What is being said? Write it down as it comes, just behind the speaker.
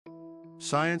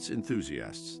Science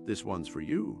enthusiasts, this one's for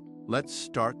you. Let's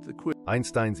start the quiz.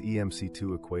 Einstein's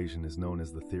EMC2 equation is known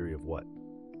as the theory of what?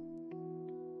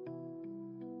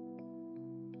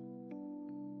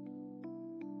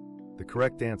 The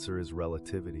correct answer is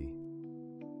relativity.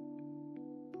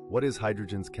 What is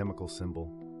hydrogen's chemical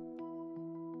symbol?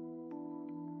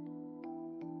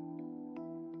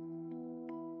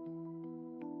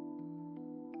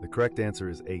 The correct answer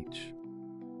is H.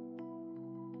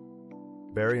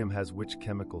 Barium has which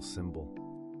chemical symbol?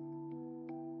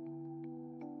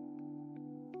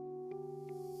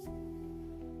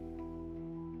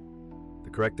 The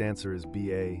correct answer is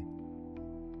Ba.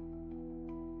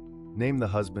 Name the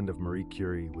husband of Marie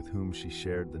Curie with whom she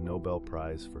shared the Nobel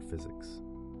Prize for Physics.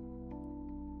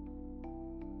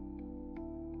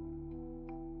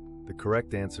 The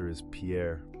correct answer is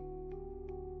Pierre.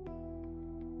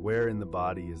 Where in the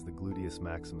body is the gluteus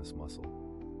maximus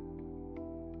muscle?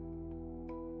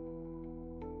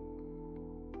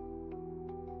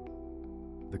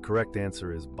 The correct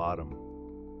answer is bottom.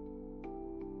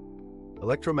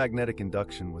 Electromagnetic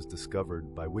induction was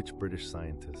discovered by which British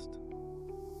scientist?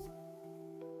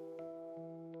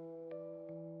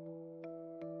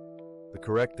 The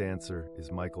correct answer is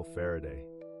Michael Faraday.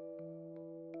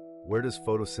 Where does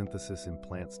photosynthesis in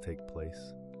plants take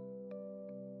place?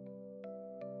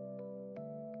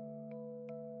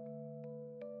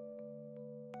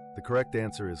 The correct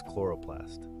answer is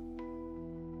chloroplast.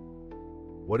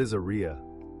 What is urea?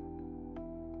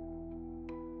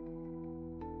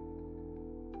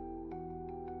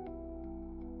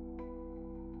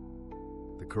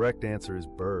 The correct answer is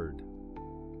bird.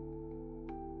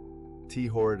 T.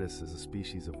 horridus is a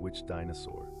species of which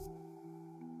dinosaur?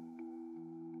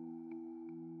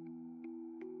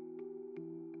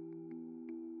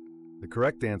 The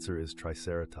correct answer is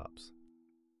Triceratops.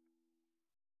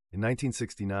 In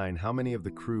 1969, how many of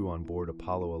the crew on board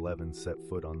Apollo 11 set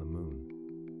foot on the moon?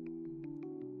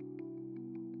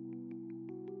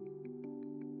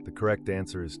 The correct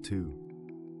answer is 2.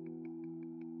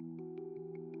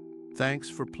 Thanks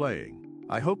for playing.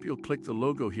 I hope you'll click the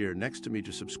logo here next to me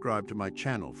to subscribe to my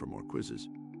channel for more quizzes.